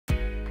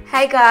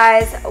Hey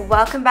guys,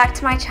 welcome back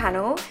to my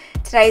channel.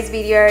 Today's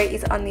video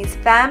is on this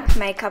Vamp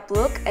makeup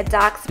look, a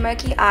dark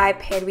smoky eye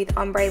paired with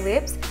ombre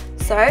lips.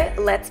 So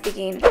let's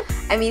begin.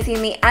 I'm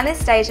using the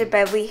Anastasia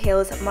Beverly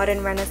Hills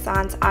Modern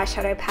Renaissance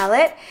eyeshadow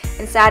palette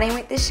and starting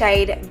with the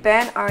shade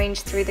Burnt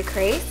Orange through the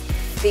crease.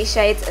 These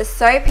shades are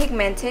so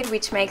pigmented,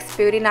 which makes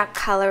building up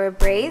colour a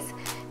breeze.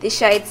 This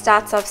shade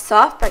starts off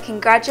soft but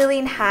can gradually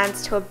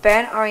enhance to a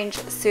burnt orange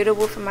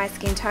suitable for my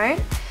skin tone.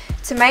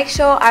 To make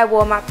sure I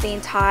warm up the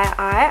entire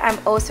eye, I'm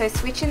also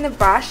switching the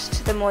brush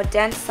to the more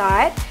dense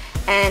side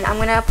and I'm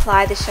going to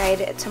apply the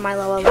shade to my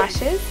lower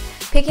lashes.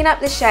 Picking up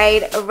the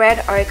shade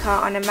Red Ochre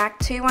on a MAC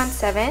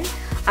 217,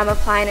 I'm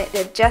applying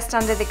it just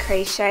under the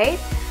crease shade.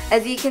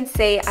 As you can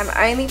see, I'm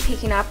only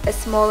picking up a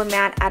small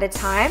amount at a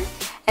time,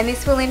 and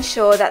this will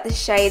ensure that the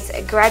shades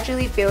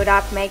gradually build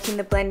up, making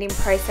the blending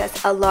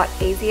process a lot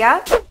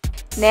easier.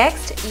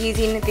 Next,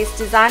 using this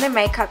Designer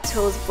Makeup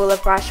Tools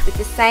Bullet Brush with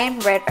the same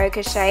Red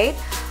Ochre shade,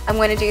 I'm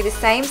going to do the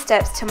same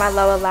steps to my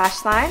lower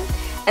lash line,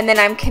 and then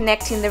I'm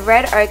connecting the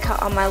Red Ochre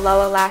on my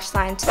lower lash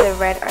line to the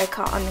Red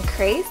Ochre on the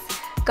crease.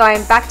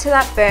 Going back to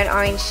that burnt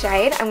orange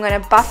shade, I'm going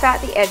to buff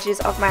out the edges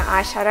of my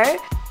eyeshadow.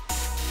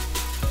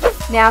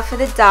 Now for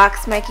the dark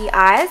smoky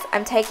eyes,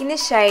 I'm taking the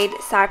shade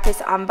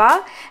Cyprus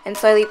Umber and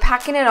slowly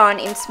packing it on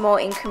in small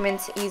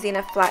increments using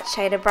a flat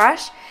shader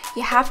brush.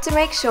 You have to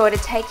make sure to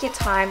take your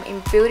time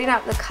in building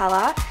up the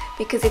colour,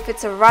 because if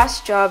it's a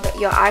rush job,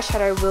 your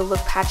eyeshadow will look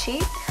patchy.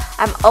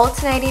 I'm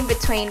alternating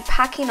between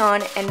packing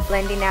on and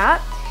blending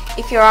out.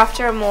 If you're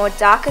after a more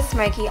darker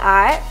smoky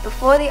eye,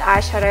 before the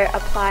eyeshadow,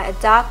 apply a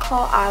dark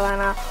core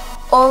eyeliner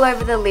all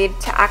over the lid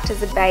to act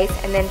as a base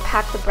and then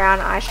pack the brown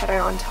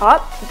eyeshadow on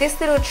top.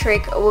 This little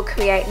trick will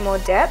create more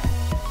depth.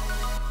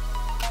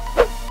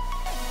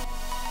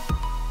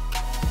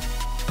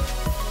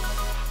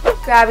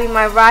 Grabbing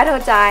my Ride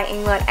or Die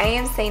INGLOT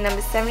AMC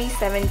number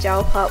 77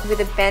 Gel Pot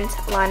with a bent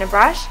liner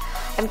brush,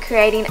 I'm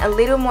creating a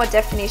little more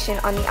definition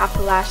on the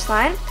upper lash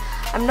line.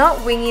 I'm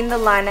not winging the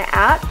liner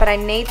out, but I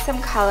need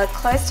some colour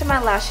close to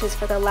my lashes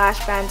for the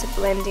lash band to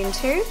blend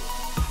into.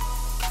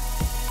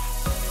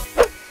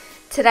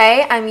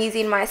 Today I'm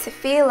using my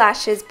Sophia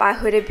lashes by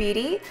HUDA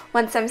Beauty.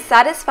 Once I'm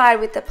satisfied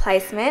with the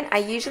placement, I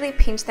usually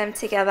pinch them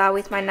together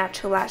with my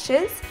natural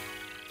lashes.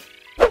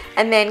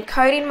 And then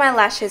coating my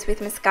lashes with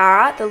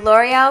mascara. The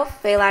L'Oreal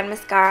Feline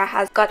mascara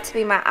has got to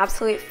be my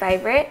absolute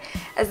favourite,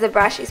 as the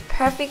brush is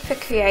perfect for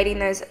creating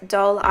those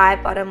doll eye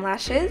bottom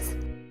lashes.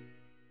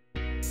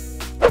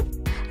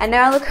 I know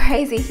I look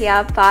crazy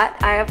here,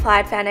 but I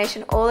applied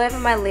foundation all over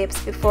my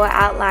lips before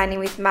outlining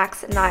with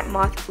MAC's Night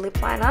Moth lip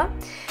liner.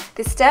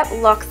 This step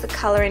locks the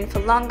colour in for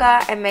longer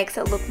and makes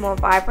it look more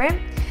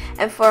vibrant.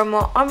 And for a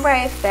more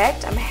ombre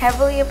effect, I'm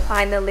heavily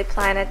applying the lip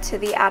liner to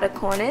the outer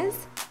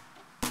corners.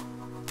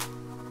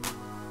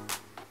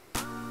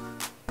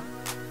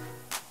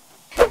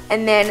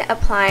 And then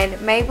applying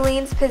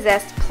Maybelline's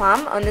Possessed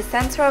Plum on the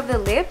centre of the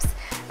lips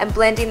and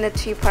blending the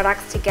two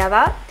products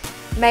together.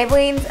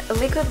 Maybelline's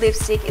liquid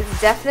lipstick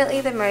is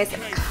definitely the most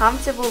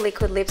comfortable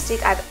liquid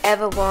lipstick I've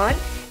ever worn,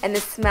 and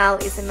the smell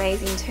is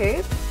amazing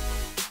too.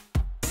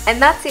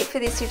 And that's it for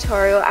this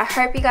tutorial. I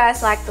hope you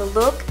guys like the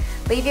look.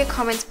 Leave your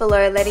comments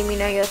below letting me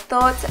know your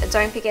thoughts.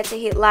 Don't forget to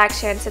hit like,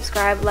 share and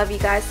subscribe. Love you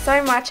guys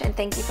so much and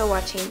thank you for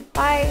watching.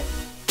 Bye!